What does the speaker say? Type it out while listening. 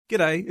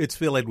G'day, it's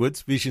Phil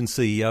Edwards, Vision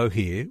CEO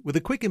here, with a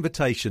quick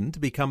invitation to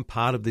become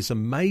part of this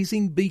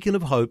amazing beacon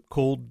of hope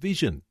called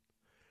Vision.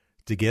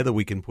 Together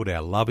we can put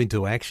our love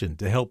into action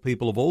to help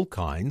people of all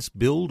kinds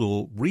build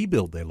or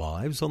rebuild their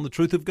lives on the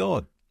truth of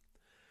God.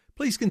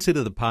 Please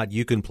consider the part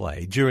you can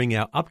play during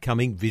our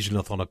upcoming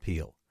Visionathon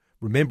appeal,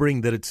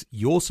 remembering that it's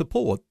your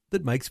support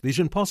that makes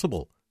Vision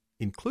possible,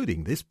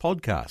 including this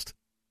podcast.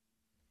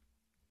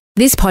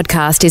 This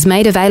podcast is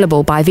made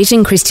available by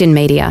Vision Christian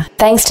Media,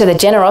 thanks to the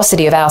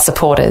generosity of our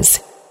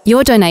supporters.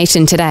 Your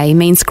donation today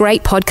means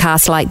great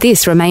podcasts like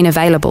this remain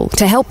available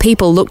to help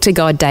people look to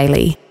God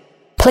daily.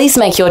 Please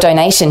make your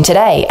donation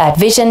today at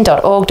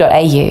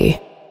vision.org.au.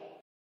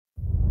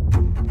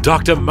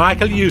 Dr.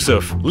 Michael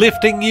Youssef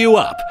lifting you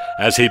up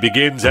as he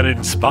begins an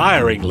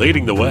inspiring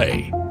Leading the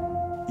Way.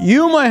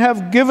 You may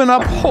have given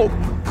up hope.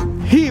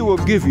 He will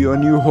give you a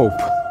new hope.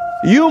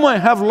 You may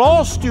have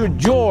lost your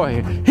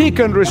joy. He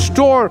can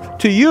restore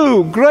to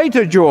you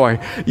greater joy.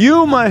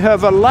 You may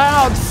have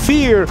allowed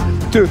fear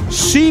to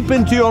seep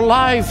into your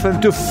life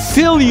and to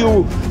fill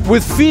you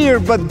with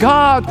fear, but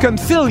God can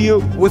fill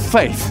you with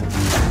faith.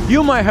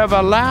 You may have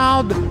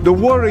allowed the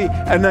worry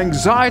and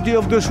anxiety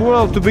of this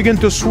world to begin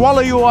to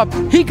swallow you up.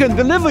 He can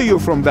deliver you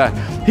from that.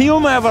 You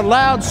may have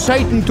allowed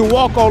Satan to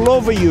walk all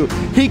over you.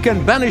 He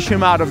can banish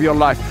him out of your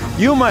life.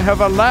 You may have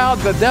allowed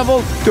the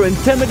devil to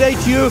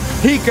intimidate you.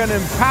 He can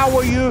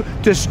empower you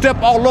to step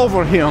all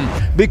over him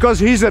because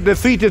he's a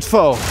defeated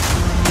foe.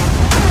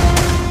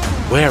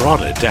 We're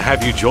honored to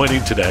have you join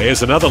in today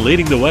as another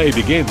Leading the Way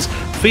begins,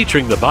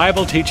 featuring the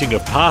Bible teaching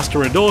of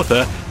pastor and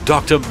author,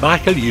 Dr.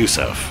 Michael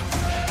Youssef.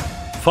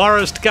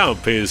 Forrest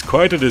Gump is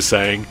quoted as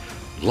saying,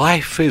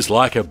 "Life is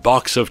like a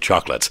box of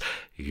chocolates.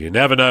 You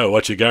never know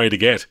what you're going to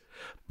get.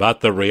 But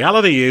the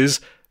reality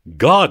is,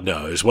 God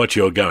knows what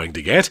you're going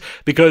to get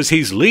because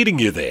He's leading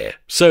you there,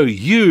 so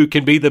you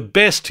can be the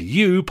best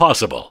you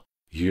possible.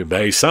 You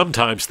may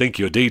sometimes think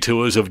your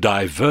detours have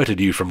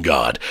diverted you from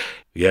God,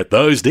 yet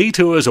those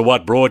detours are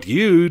what brought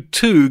you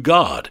to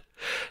God."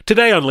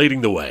 Today on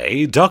Leading the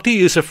Way, Dr.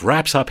 Youssef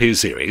wraps up his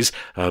series,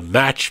 A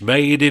Match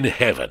Made in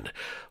Heaven,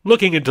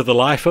 looking into the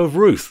life of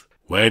Ruth.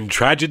 When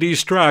tragedy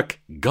struck,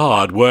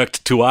 God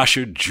worked to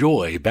usher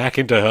joy back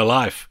into her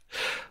life.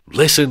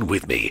 Listen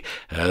with me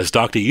as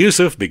Dr.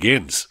 Youssef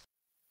begins.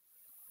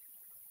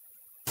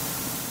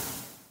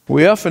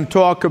 We often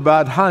talk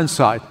about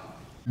hindsight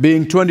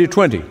being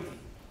 20/20.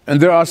 And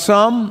there are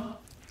some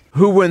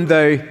who, when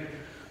they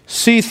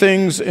see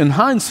things in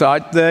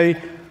hindsight, they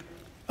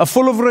are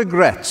full of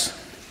regrets.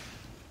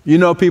 You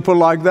know people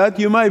like that?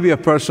 You may be a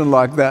person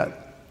like that.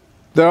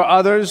 There are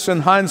others,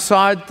 in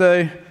hindsight,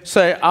 they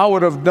say, I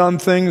would have done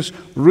things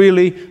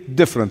really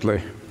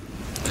differently.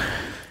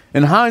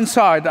 In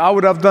hindsight, I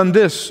would have done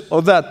this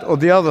or that or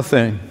the other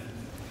thing.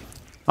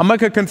 I'll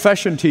make a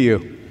confession to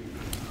you.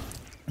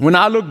 When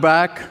I look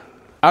back,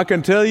 I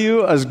can tell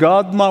you, as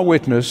God my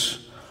witness,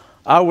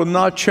 I will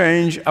not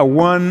change a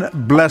one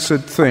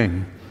blessed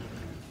thing.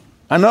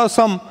 I know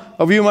some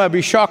of you might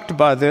be shocked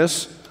by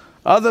this.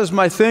 Others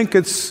might think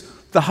it's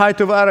the height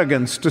of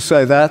arrogance to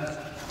say that.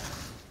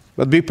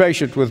 But be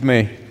patient with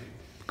me,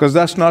 because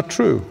that's not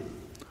true.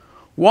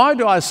 Why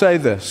do I say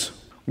this?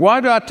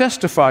 Why do I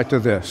testify to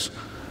this?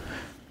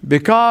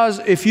 Because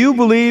if you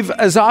believe,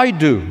 as I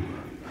do,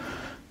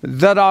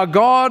 that our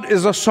God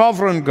is a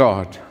sovereign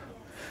God,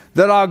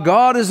 that our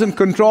God is in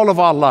control of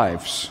our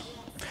lives,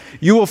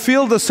 you will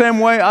feel the same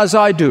way as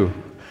I do.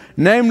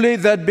 Namely,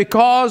 that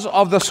because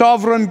of the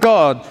sovereign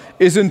God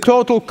is in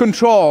total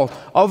control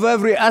of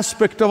every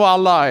aspect of our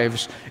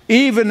lives,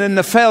 even in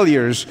the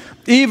failures,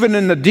 even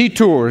in the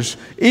detours,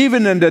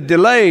 even in the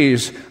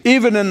delays,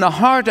 even in the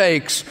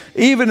heartaches,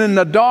 even in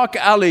the dark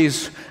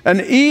alleys,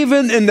 and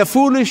even in the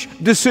foolish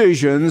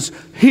decisions,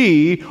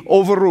 He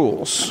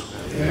overrules.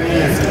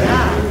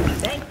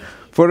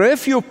 For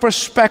if your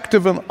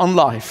perspective on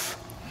life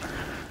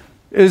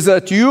is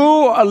that you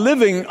are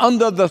living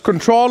under the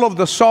control of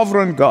the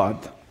sovereign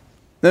God,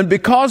 then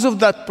because of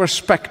that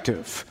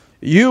perspective,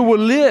 you will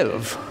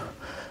live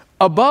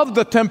above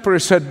the temporary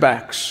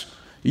setbacks.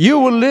 You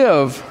will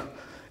live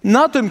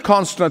not in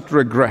constant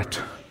regret,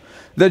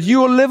 that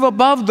you will live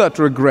above that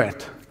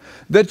regret,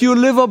 that you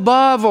live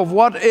above of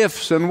what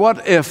ifs and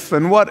what if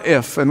and what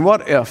if and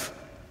what if.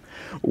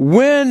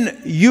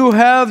 When you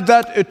have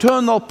that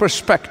eternal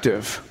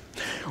perspective,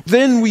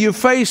 then you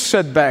face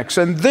setbacks,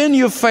 and then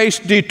you face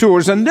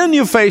detours, and then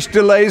you face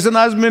delays, and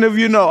as many of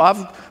you know,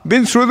 I've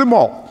been through them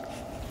all.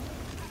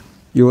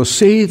 You will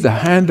see the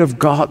hand of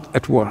God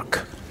at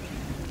work.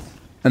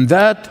 And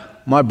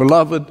that, my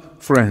beloved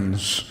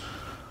friends,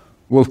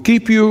 will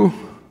keep you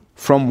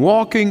from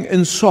walking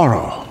in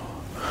sorrow,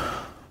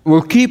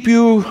 will keep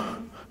you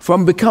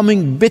from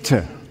becoming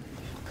bitter,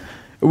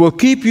 it will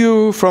keep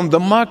you from the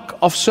muck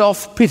of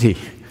self-pity.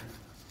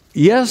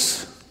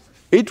 Yes,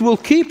 it will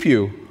keep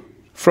you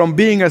from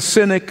being a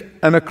cynic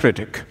and a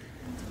critic.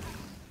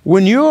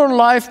 When your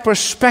life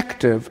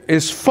perspective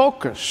is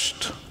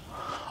focused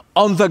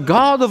on the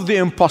God of the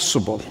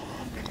impossible,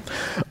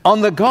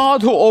 on the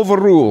God who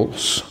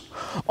overrules,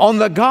 on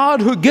the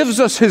God who gives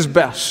us His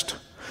best,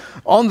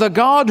 on the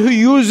God who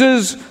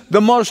uses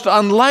the most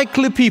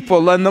unlikely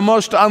people and the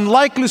most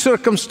unlikely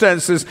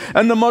circumstances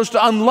and the most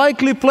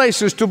unlikely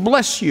places to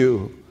bless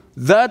you.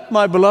 That,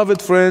 my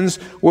beloved friends,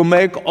 will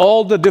make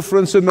all the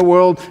difference in the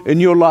world in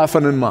your life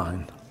and in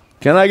mine.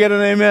 Can I get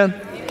an amen?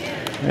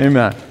 Amen.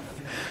 Amen.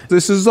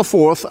 This is the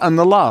fourth and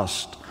the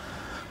last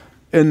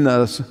in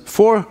a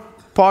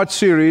 4-part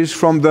series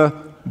from the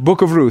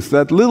book of Ruth,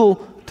 that little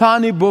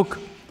tiny book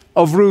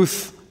of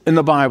Ruth in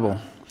the Bible.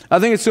 I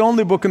think it's the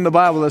only book in the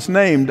Bible that's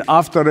named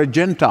after a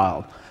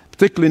Gentile,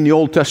 particularly in the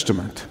Old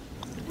Testament.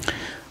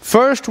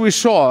 First, we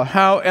saw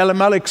how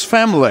Elimelech's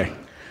family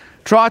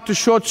tried to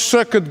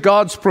short-circuit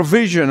God's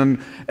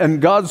provision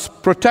and God's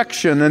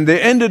protection, and they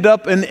ended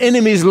up in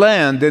enemy's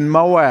land in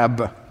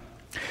Moab.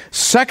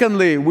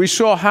 Secondly, we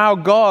saw how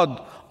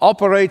God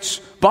operates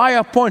by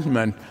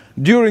appointment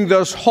during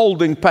those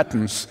holding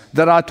patterns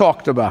that I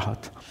talked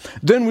about.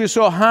 Then we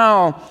saw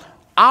how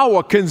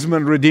our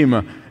kinsman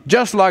redeemer,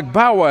 just like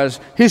Boaz,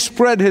 he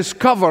spread his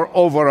cover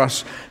over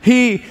us.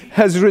 He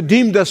has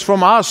redeemed us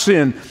from our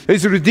sin.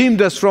 He's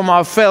redeemed us from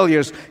our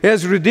failures. He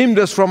has redeemed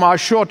us from our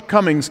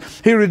shortcomings.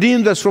 He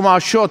redeemed us from our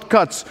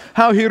shortcuts.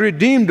 How he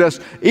redeemed us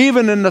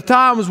even in the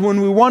times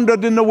when we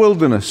wandered in the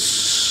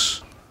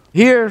wilderness.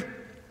 Here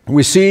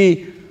we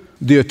see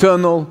the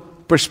eternal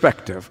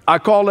perspective. I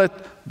call it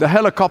the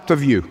helicopter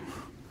view.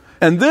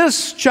 And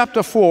this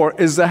chapter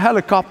 4 is the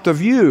helicopter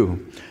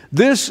view.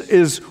 This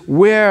is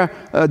where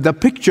the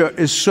picture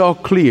is so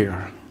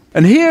clear.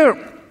 And here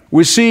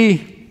we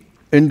see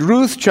in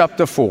Ruth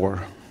chapter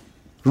 4,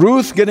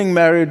 Ruth getting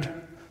married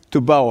to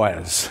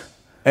Boaz.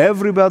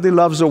 Everybody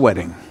loves a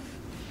wedding,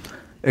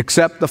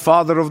 except the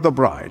father of the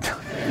bride.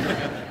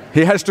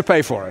 He has to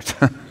pay for it.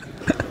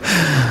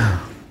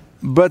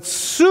 But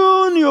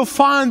soon you'll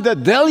find the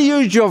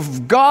deluge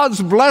of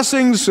God's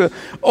blessings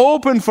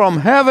open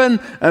from heaven,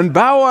 and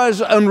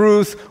Boaz and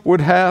Ruth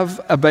would have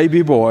a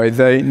baby boy.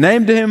 They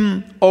named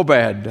him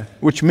Obed,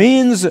 which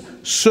means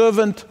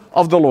servant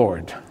of the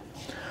Lord.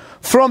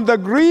 From the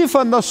grief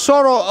and the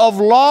sorrow of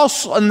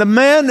loss and the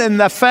men in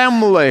the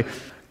family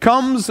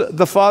comes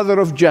the father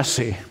of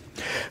Jesse.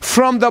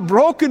 From the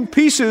broken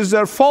pieces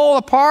that fall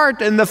apart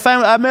in the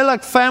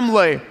Amalek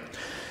family,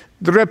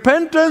 the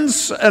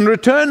repentance and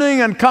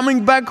returning and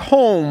coming back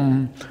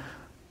home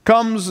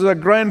comes the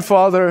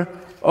grandfather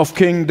of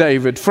King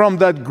David. From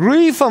that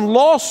grief and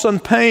loss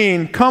and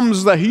pain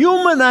comes the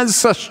human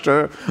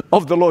ancestor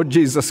of the Lord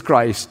Jesus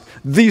Christ,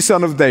 the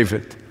Son of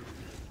David.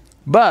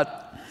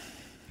 But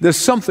there's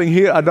something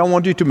here I don't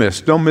want you to miss.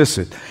 Don't miss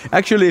it.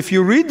 Actually, if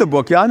you read the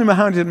book, I don't know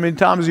how many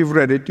times you've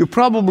read it, you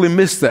probably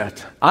missed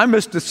that. I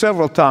missed it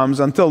several times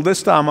until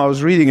this time I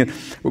was reading it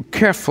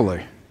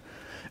carefully.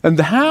 And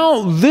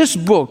how this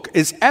book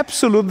is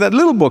absolute, that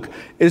little book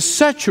is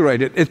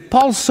saturated. It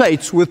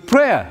pulsates with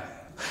prayer.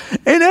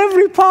 In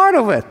every part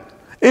of it,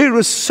 it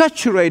was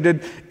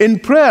saturated in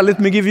prayer.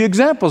 Let me give you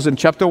examples. In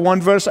chapter 1,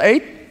 verse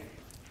 8,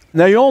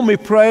 Naomi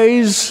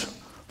prays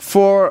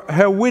for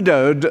her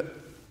widowed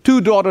 2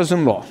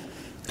 daughters-in-law.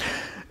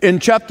 In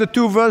chapter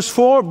 2, verse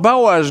 4,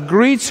 Boaz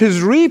greets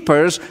his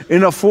reapers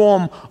in a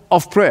form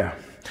of prayer.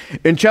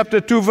 In chapter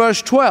 2,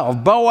 verse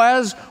 12,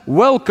 Boaz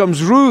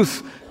welcomes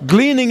Ruth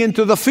gleaning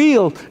into the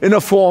field in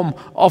a form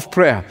of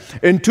prayer.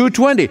 In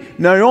 2:20,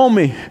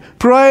 Naomi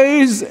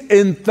prays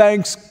in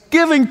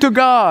thanksgiving to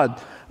God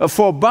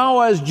for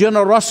Boaz's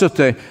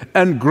generosity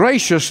and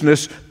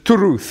graciousness to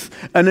Ruth.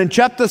 And in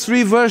chapter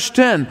 3, verse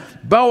 10,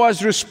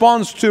 Boaz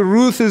responds to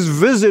Ruth's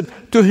visit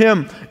to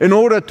him in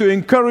order to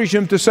encourage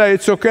him to say,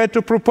 it's okay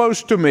to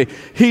propose to me.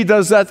 He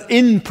does that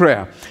in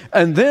prayer.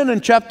 And then in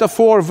chapter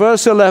 4,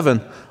 verse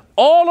 11,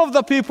 all of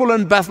the people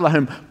in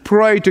Bethlehem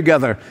pray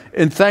together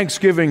in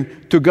thanksgiving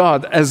to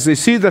God as they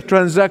see the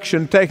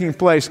transaction taking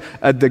place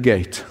at the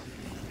gate.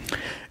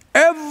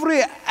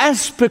 Every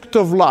aspect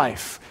of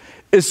life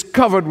is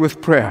covered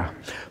with prayer,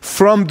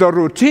 from the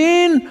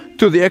routine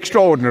to the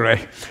extraordinary,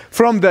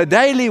 from the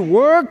daily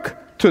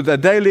work to the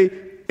daily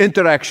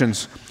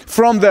interactions,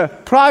 from the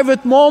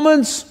private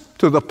moments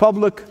to the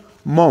public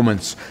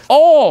moments.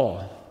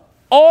 All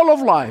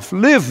of life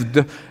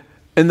lived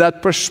in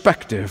that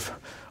perspective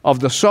of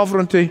the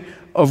sovereignty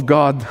of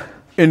God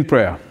in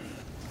prayer.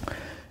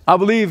 I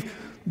believe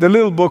the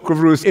little book of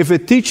Ruth, if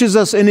it teaches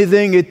us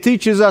anything, it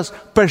teaches us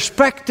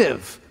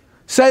perspective.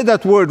 Say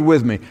that word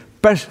with me.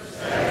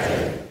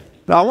 Perspective.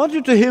 Now, I want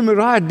you to hear me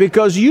right,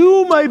 because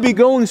you may be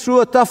going through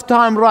a tough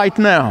time right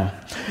now.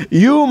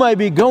 You may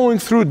be going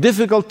through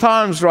difficult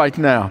times right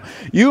now.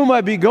 You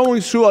may be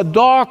going through a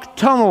dark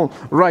tunnel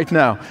right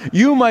now.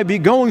 You may be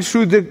going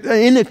through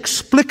the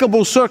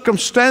inexplicable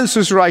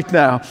circumstances right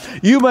now.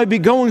 You may be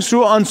going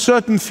through an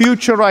uncertain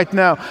future right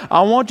now.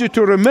 I want you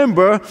to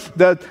remember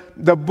that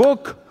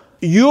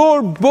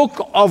your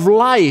book of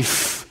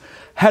life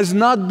has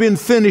not been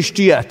finished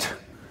yet.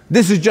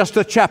 This is just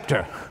a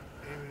chapter.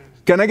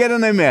 Can I get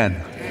an amen?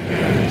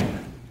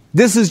 Amen.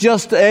 This is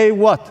just a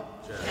what?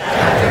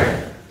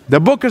 Chapter. The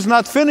book is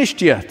not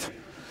finished yet.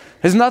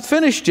 It's not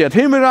finished yet.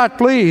 Hear me right,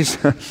 please.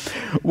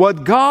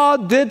 What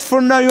God did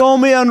for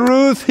Naomi and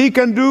Ruth, He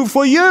can do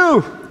for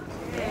you.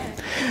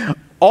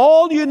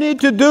 All you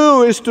need to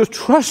do is to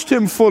trust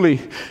Him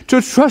fully,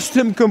 to trust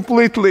Him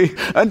completely,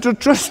 and to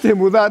trust Him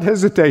without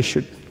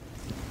hesitation.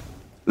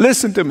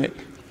 Listen to me.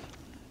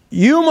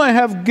 You might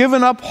have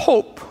given up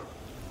hope.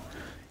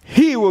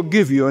 He will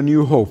give you a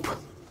new hope.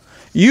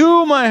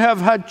 You might have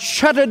had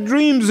shattered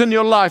dreams in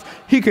your life.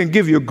 He can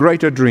give you a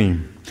greater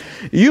dream.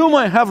 You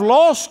might have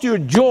lost your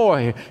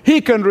joy. He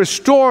can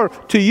restore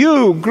to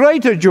you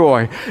greater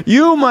joy.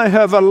 You might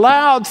have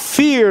allowed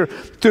fear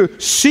to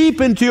seep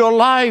into your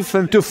life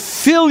and to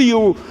fill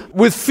you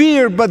with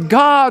fear, but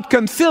God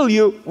can fill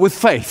you with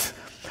faith.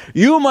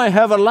 You might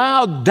have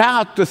allowed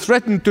doubt to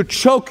threaten to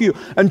choke you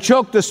and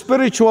choke the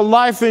spiritual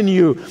life in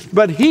you,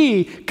 but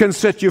He can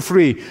set you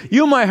free.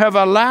 You might have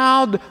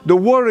allowed the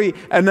worry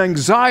and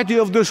anxiety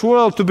of this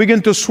world to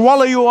begin to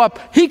swallow you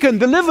up. He can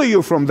deliver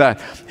you from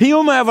that.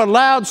 You might have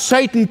allowed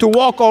Satan to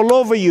walk all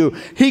over you.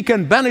 He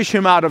can banish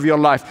him out of your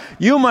life.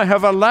 You might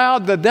have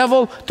allowed the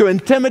devil to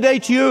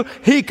intimidate you.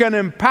 He can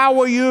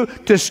empower you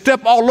to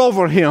step all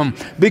over him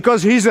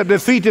because he's a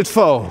defeated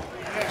foe.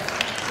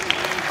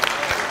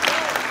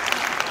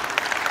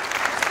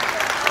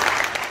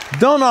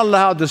 Don't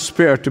allow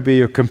despair to be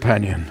your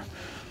companion.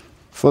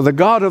 For the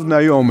God of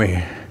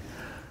Naomi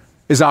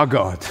is our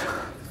God.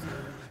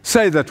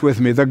 Say that with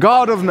me. The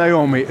God of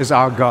Naomi is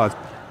our God.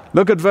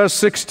 Look at verse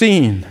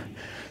 16.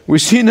 We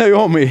see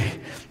Naomi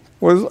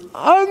with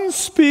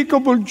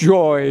unspeakable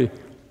joy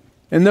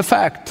in the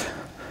fact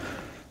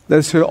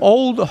that she's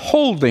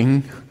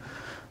holding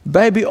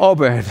baby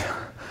Obed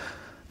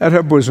at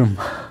her bosom.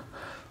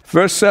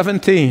 Verse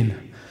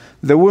 17.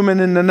 The women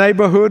in the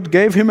neighborhood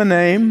gave him a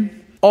name,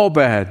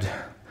 Obed,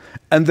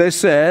 and they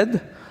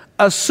said,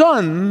 a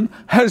son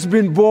has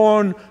been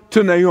born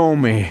to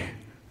Naomi.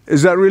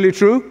 Is that really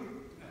true?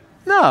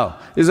 No,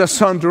 it's a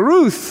son to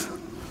Ruth.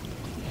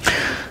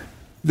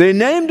 They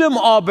named him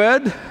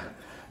Obed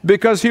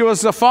because he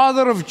was the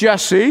father of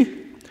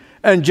Jesse,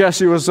 and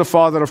Jesse was the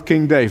father of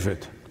King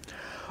David.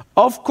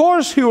 Of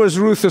course he was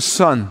Ruth's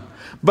son,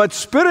 but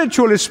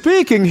spiritually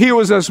speaking, he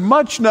was as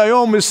much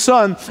Naomi's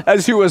son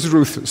as he was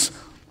Ruth's.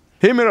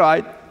 Hear me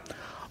right.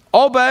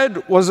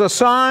 Obed was a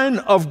sign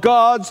of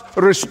God's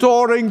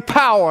restoring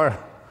power.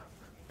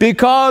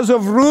 Because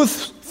of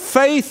Ruth's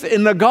faith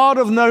in the God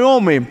of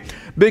Naomi,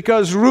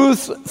 because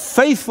Ruth's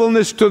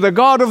faithfulness to the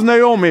God of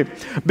Naomi,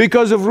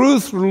 because of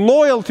Ruth's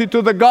loyalty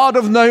to the God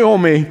of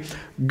Naomi,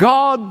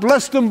 God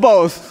blessed them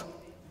both,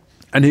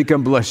 and He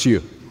can bless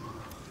you.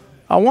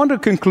 I want to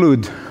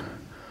conclude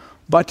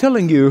by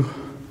telling you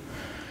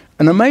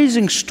an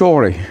amazing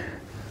story,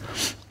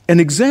 an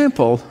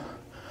example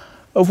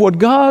of what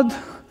God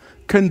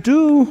can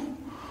do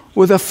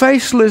with a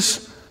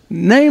faceless,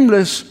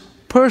 nameless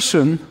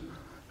person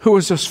who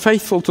is as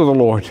faithful to the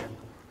Lord.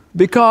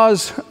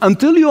 Because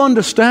until you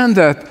understand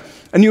that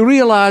and you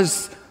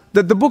realize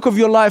that the book of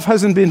your life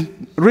hasn't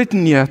been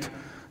written yet,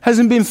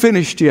 hasn't been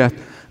finished yet,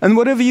 and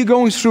whatever you're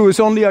going through is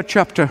only a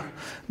chapter,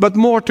 but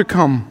more to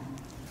come.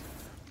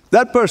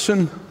 That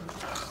person,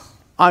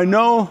 I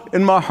know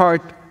in my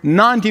heart,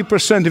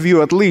 90% of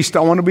you at least,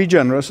 I want to be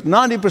generous,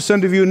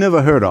 90% of you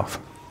never heard of.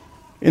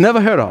 You never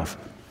heard of.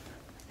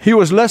 He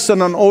was less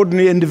than an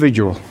ordinary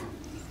individual.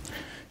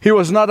 He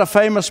was not a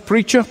famous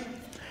preacher.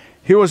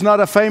 He was not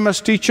a famous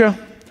teacher.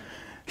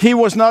 He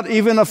was not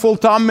even a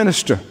full-time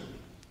minister.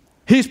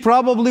 He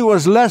probably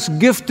was less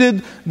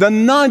gifted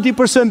than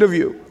 90% of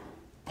you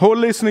who are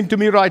listening to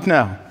me right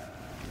now.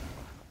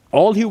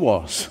 All he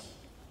was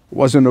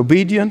an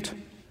obedient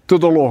to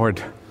the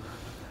Lord.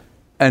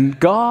 And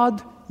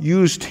God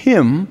used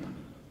him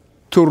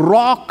to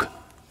rock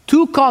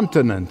 2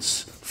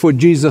 continents for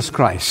Jesus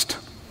Christ.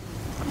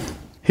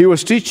 He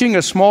was teaching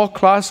a small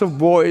class of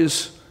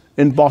boys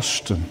in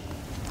Boston,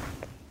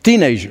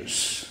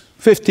 teenagers,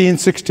 15,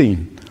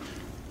 16.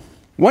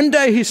 One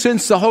day he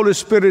sensed the Holy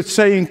Spirit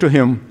saying to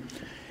him,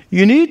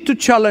 you need to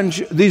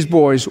challenge these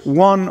boys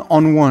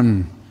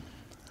one-on-one,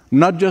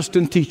 not just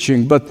in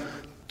teaching, but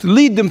to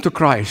lead them to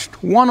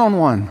Christ,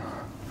 one-on-one.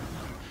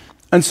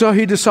 And so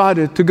he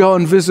decided to go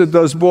and visit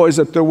those boys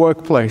at their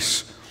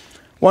workplace.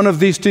 One of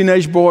these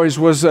teenage boys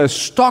was a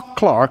stock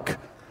clerk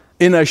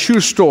in a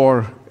shoe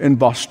store in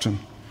Boston.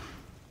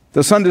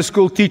 The Sunday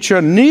school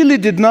teacher nearly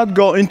did not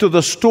go into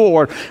the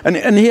store,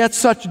 and he had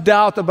such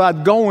doubt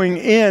about going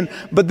in,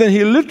 but then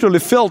he literally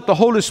felt the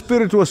Holy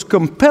Spirit was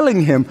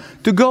compelling him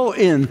to go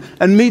in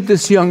and meet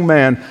this young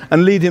man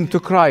and lead him to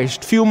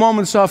Christ. Few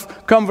moments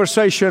of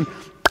conversation,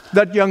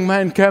 that young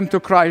man came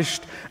to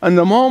Christ, and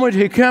the moment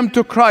he came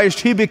to Christ,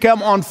 he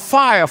became on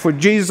fire for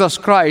Jesus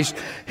Christ.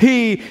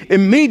 He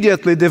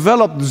immediately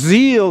developed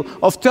zeal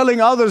of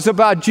telling others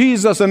about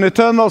Jesus and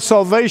eternal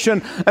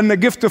salvation and the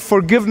gift of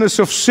forgiveness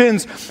of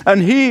sins.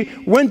 And he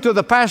went to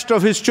the pastor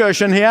of his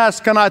church and he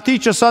asked, can I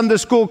teach a Sunday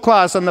school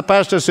class? And the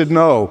pastor said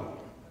no.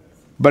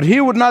 But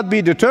he would not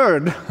be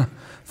deterred.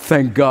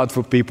 Thank God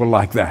for people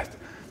like that.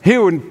 He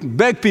would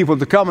beg people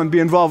to come and be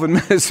involved in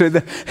ministry.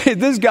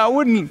 This guy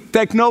wouldn't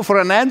take no for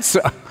an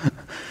answer.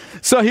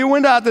 So he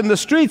went out in the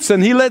streets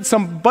and he led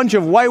some bunch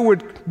of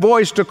wayward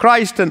boys to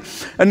Christ. And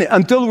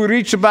until we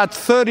reached about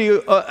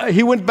 30,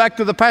 he went back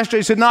to the pastor.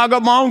 He said, "Now I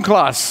got my own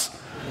class.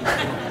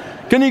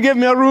 Can you give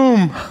me a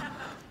room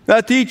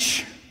that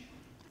teach?"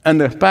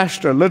 And the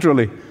pastor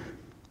literally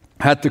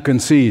had to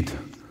concede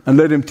and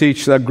let him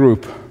teach that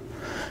group.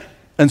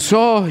 And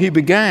so he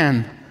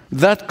began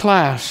that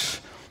class,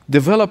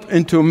 developed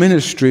into a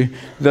ministry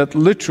that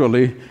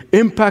literally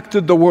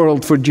impacted the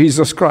world for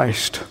Jesus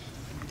Christ.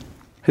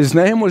 His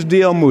name was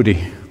D.L.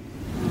 Moody.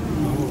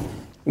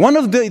 One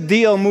of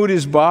D.L.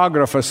 Moody's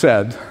biographers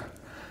said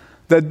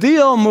that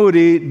D.L.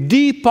 Moody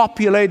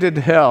depopulated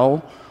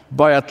hell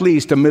by at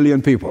least 1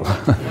 million people.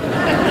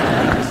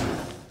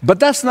 But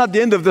that's not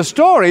the end of the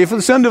story. If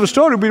it's the end of the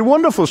story, it would be a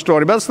wonderful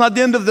story, but that's not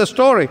the end of the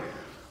story.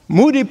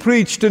 Moody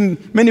preached in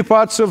many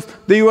parts of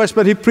the U.S.,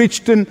 but he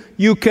preached in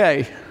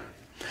UK.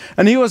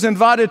 And he was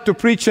invited to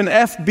preach in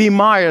F.B.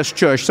 Meyer's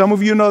church. Some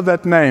of you know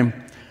that name.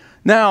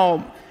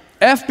 Now,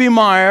 F.B.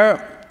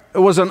 Meyer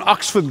was an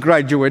Oxford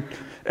graduate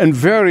and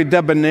very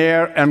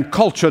debonair and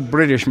cultured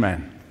British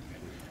man.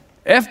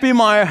 F.B.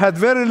 Meyer had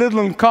very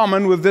little in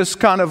common with this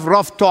kind of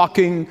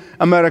rough-talking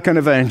American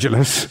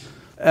evangelist,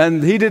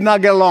 and he did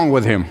not get along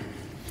with him.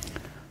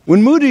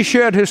 When Moody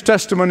shared his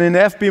testimony in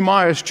F.B.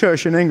 Meyer's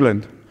church in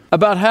England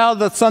about how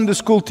that Sunday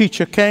school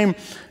teacher came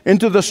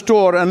into the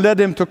store and led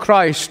him to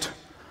Christ,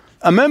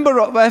 a member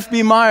of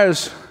F.B.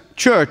 Meyer's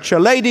church, a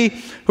lady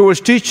who was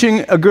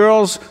teaching a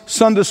girls'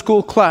 Sunday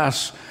school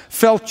class,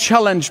 felt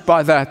challenged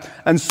by that.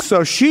 And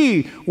so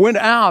she went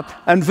out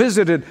and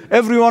visited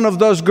every one of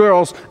those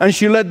girls, and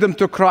she led them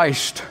to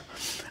Christ.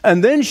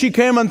 And then she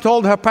came and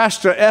told her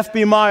pastor,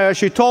 F.B. Meyer,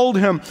 she told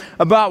him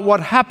about what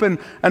happened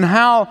and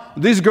how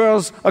these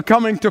girls are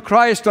coming to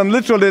Christ. And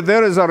literally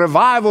there is a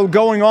revival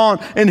going on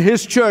in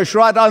his church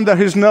right under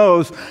his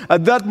nose.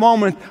 At that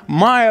moment,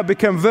 Meyer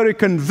became very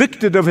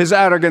convicted of his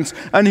arrogance,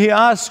 and he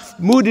asked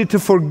Moody to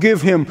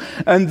forgive him.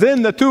 And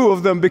then the two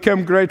of them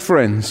became great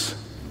friends.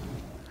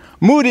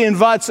 Moody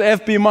invites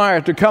F.B.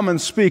 Meyer to come and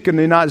speak in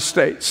the United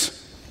States.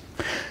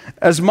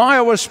 As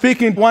Meyer was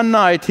speaking one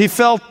night, he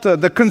felt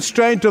the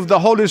constraint of the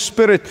Holy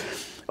Spirit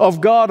of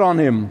God on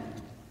him.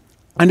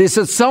 And he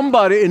said,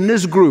 somebody in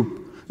this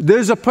group,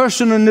 there's a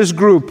person in this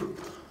group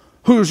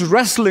who's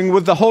wrestling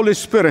with the Holy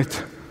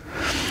Spirit.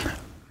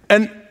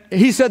 And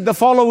he said the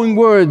following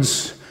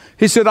words.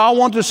 He said, I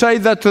want to say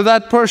that to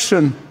that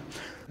person,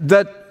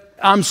 that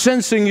I'm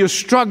sensing you're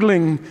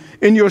struggling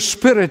in your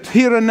spirit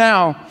here and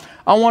now.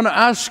 I want to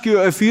ask you,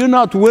 if you're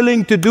not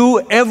willing to do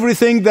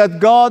everything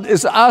that God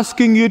is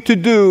asking you to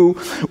do,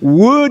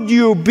 would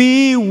you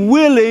be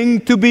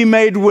willing to be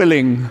made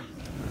willing?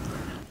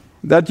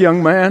 That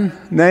young man's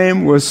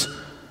name was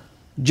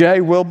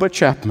J. Wilbur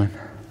Chapman.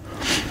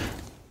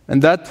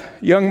 And that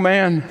young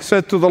man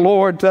said to the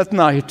Lord that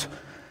night,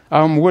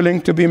 I'm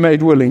willing to be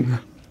made willing.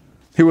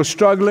 He was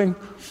struggling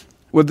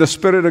with the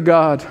Spirit of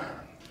God.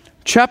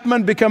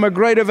 Chapman became a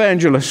great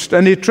evangelist,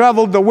 and he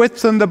traveled the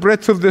width and the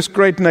breadth of this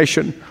great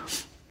nation.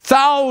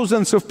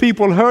 Thousands of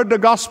people heard the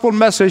gospel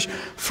message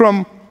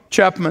from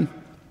Chapman.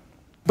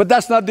 But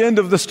that's not the end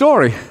of the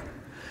story.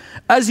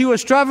 As he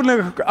was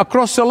traveling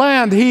across the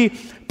land, he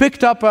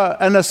picked up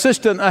an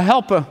assistant, a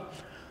helper,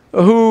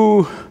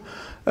 who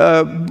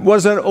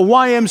was a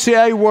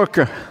YMCA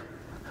worker,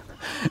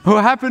 who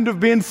happened to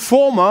be a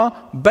former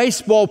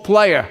baseball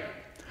player.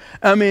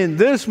 I mean,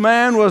 this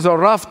man was a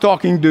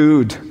rough-talking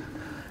dude.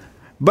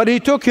 But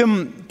he took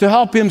him to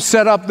help him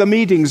set up the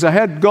meetings.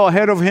 Go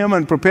ahead of him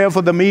and prepare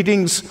for the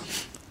meetings.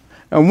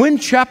 And when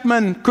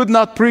Chapman could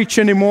not preach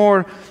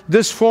anymore,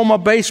 this former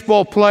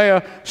baseball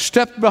player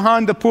stepped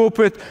behind the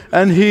pulpit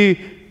and he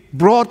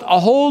brought a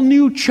whole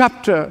new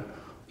chapter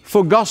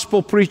for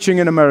gospel preaching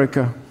in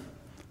America.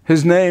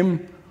 His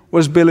name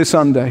was Billy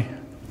Sunday.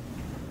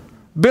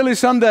 Billy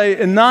Sunday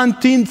in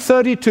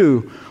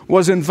 1932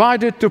 was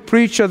invited to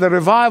preach at the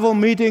revival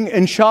meeting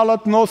in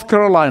Charlotte, North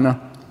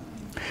Carolina.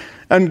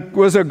 And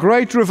was a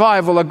great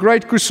revival, a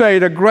great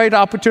crusade, a great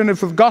opportunity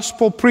for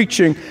gospel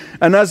preaching.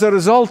 And as a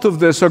result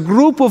of this, a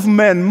group of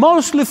men,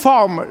 mostly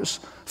farmers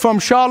from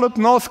Charlotte,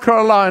 North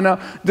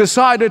Carolina,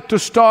 decided to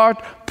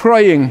start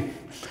praying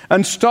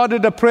and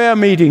started a prayer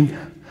meeting.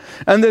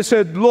 And they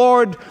said,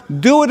 Lord,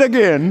 do it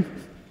again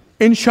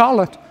in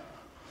Charlotte.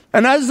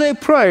 And as they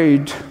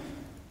prayed,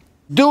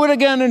 do it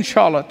again in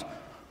Charlotte,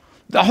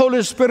 the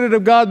Holy Spirit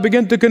of God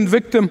began to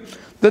convict them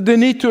that they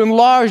need to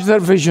enlarge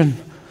their vision.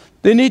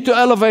 They need to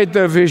elevate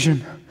their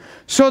vision.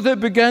 So they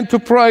began to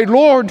pray,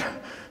 Lord,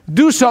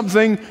 do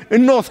something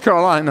in North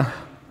Carolina.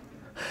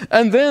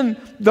 And then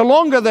the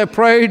longer they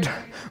prayed,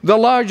 the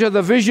larger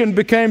the vision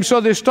became.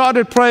 So they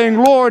started praying,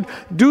 Lord,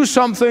 do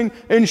something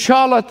in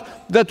Charlotte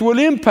that will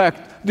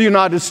impact the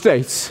United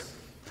States.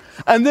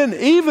 And then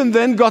even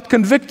then got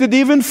convicted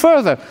even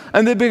further.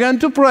 And they began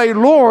to pray,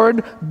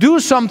 Lord, do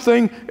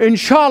something in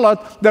Charlotte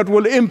that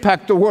will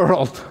impact the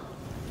world.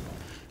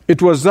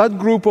 It was that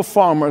group of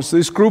farmers,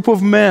 this group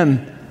of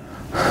men,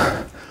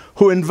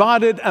 who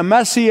invited a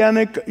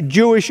Messianic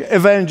Jewish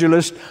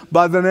evangelist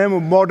by the name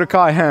of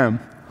Mordecai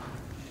Ham.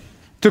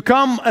 to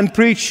come and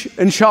preach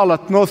in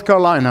Charlotte, North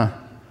Carolina.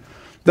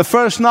 The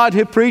first night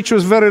he preached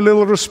was very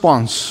little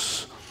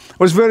response. It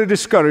was very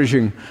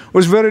discouraging. It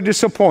was very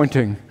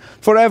disappointing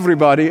for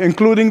everybody,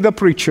 including the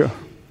preacher.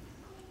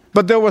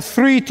 But there were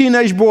 3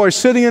 teenage boys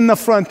sitting in the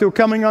front who were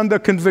coming under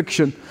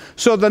conviction.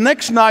 So the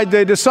next night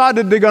they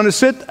decided they're going to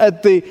sit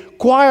at the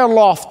choir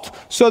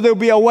loft so they'll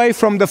be away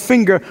from the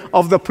finger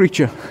of the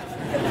preacher.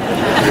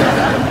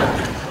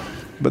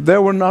 But they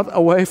were not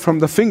away from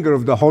the finger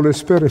of the Holy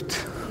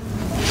Spirit.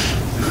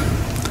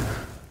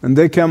 And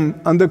they came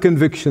under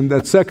conviction.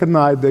 That second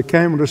night they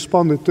came and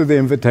responded to the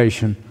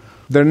invitation.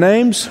 Their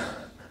names,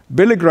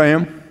 Billy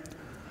Graham,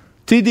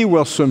 T.D.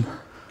 Wilson,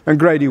 and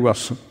Grady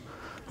Wilson,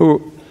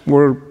 who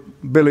were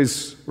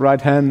Billy's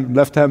right-hand,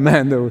 left-hand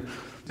man. They were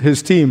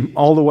his team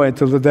all the way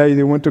until the day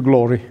they went to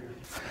glory.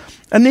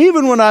 And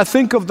even when I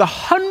think of the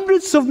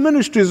hundreds of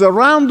ministries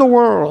around the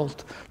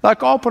world,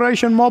 like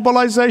Operation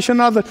Mobilization,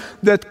 others,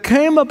 that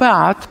came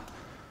about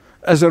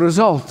as a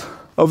result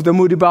of the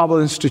Moody Bible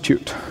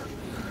Institute.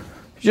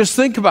 Just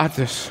think about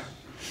this.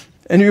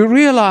 And you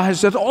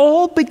realize that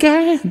all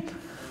began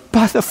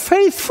by the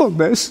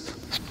faithfulness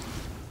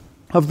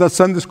of that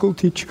Sunday school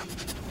teacher.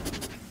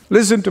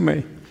 Listen to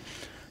me.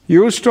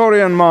 Your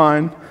story and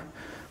mine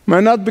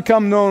may not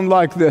become known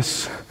like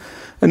this.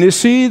 And you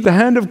see the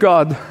hand of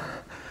God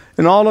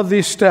in all of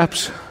these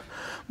steps.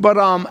 But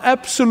I'm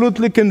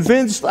absolutely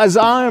convinced, as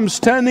I am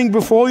standing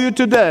before you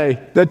today,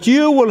 that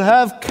you will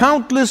have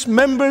countless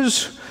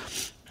members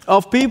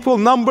of people,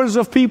 numbers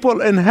of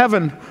people in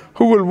heaven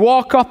who will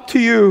walk up to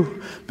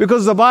you,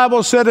 because the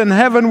Bible said in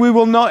heaven we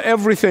will know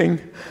everything.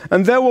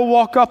 And they will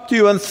walk up to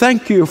you and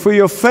thank you for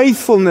your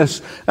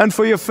faithfulness and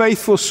for your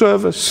faithful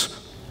service.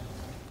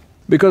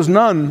 Because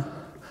none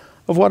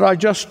of what I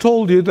just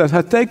told you that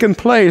had taken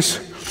place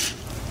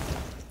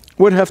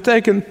would have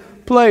taken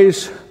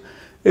place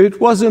if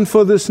it wasn't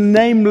for this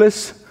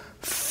nameless,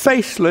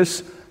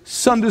 faceless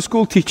Sunday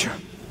school teacher.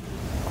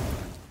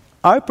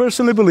 I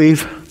personally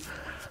believe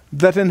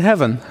that in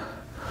heaven,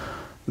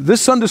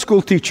 this Sunday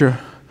school teacher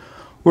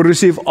will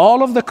receive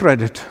all of the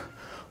credit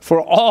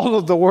for all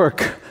of the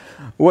work,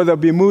 whether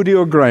it be Moody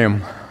or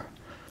Graham.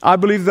 I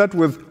believe that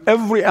with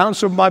every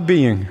ounce of my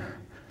being.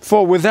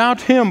 For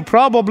without him,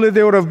 probably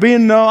there would have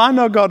been no, I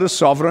know God is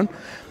sovereign,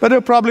 but there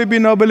would probably be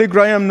no Billy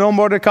Graham, no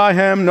Mordecai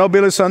Ham, no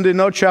Billy Sunday,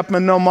 no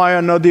Chapman, no Meyer,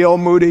 no D.L.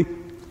 Moody.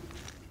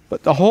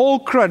 But the whole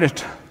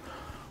credit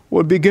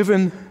would be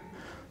given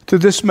to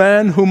this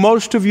man who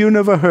most of you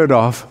never heard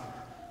of.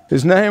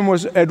 His name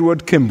was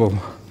Edward Kimball.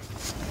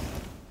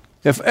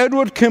 If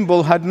Edward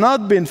Kimball had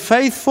not been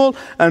faithful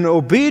and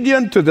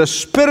obedient to the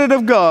Spirit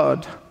of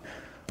God,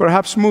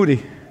 perhaps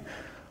Moody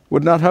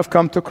would not have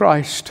come to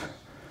Christ.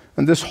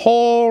 And this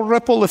whole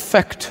ripple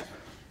effect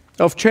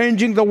of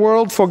changing the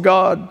world for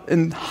God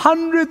in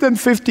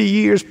 150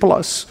 years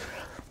plus,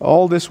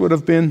 all this would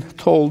have been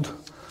told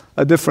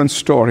a different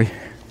story.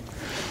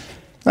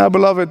 Now,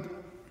 beloved,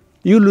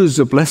 you lose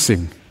the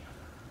blessing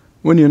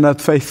when you're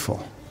not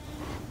faithful.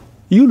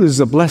 You lose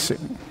the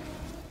blessing.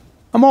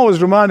 I'm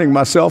always reminding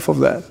myself of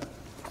that.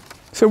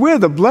 So we're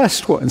the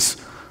blessed ones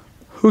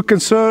who can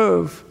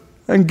serve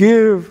and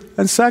give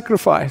and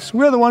sacrifice.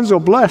 We're the ones who are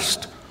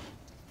blessed.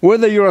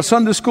 Whether you're a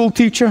Sunday school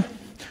teacher,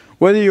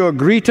 whether you're a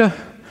greeter,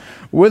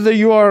 whether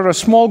you are a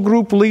small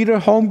group leader,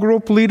 home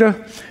group leader,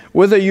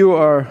 whether you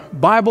are a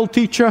Bible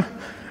teacher,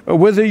 or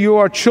whether you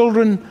are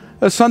children,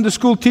 a Sunday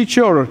school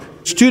teacher, or a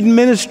student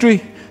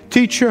ministry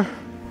teacher,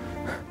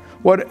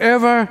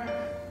 whatever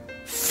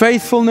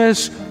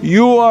faithfulness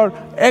you are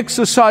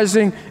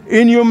exercising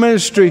in your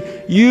ministry,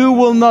 you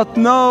will not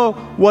know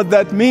what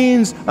that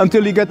means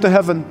until you get to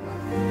heaven.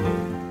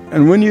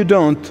 And when you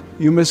don't,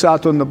 you miss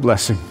out on the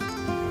blessing.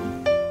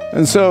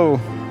 And so,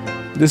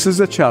 this is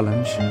a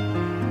challenge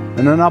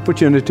and an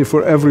opportunity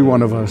for every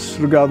one of us,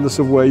 regardless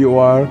of where you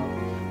are.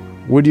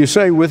 Would you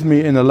say with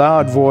me in a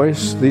loud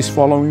voice these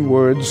following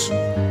words?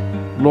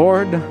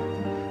 Lord,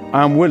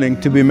 I'm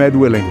willing to be made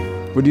willing.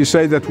 Would you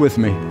say that with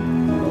me?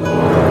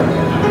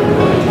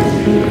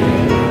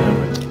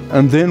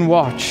 And then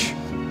watch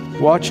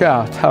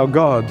out how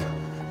God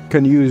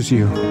can use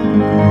you.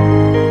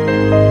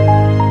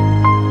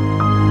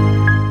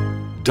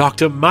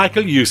 Dr.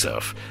 Michael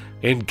Youssef,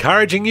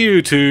 encouraging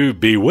you to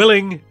be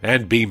willing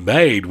and be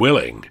made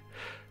willing.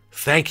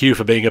 Thank you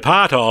for being a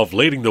part of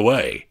Leading the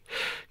Way.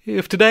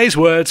 If today's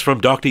words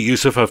from Dr.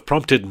 Youssef have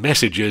prompted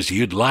messages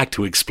you'd like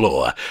to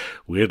explore,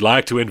 we'd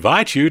like to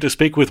invite you to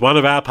speak with one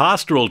of our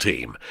pastoral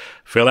team.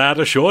 Fill out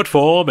a short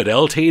form at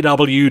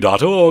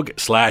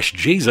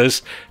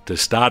ltw.org/Jesus to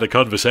start a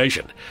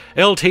conversation.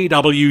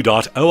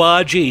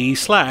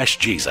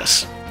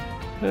 ltw.org/Jesus.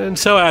 And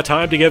so our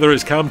time together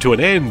has come to an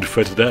end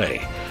for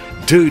today.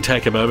 Do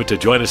take a moment to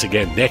join us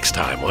again next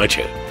time, won't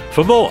you?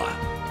 For more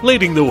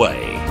Leading the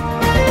Way.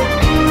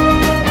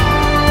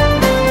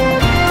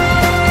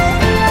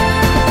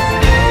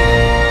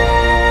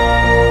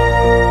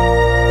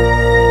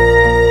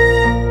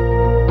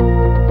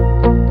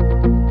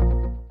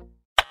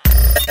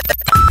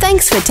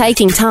 Thanks for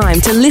taking time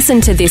to listen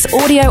to this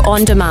audio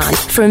on demand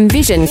from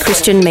Vision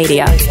Christian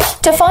Media.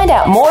 To find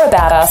out more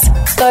about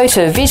us, go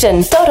to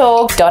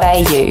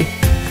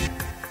vision.org.au.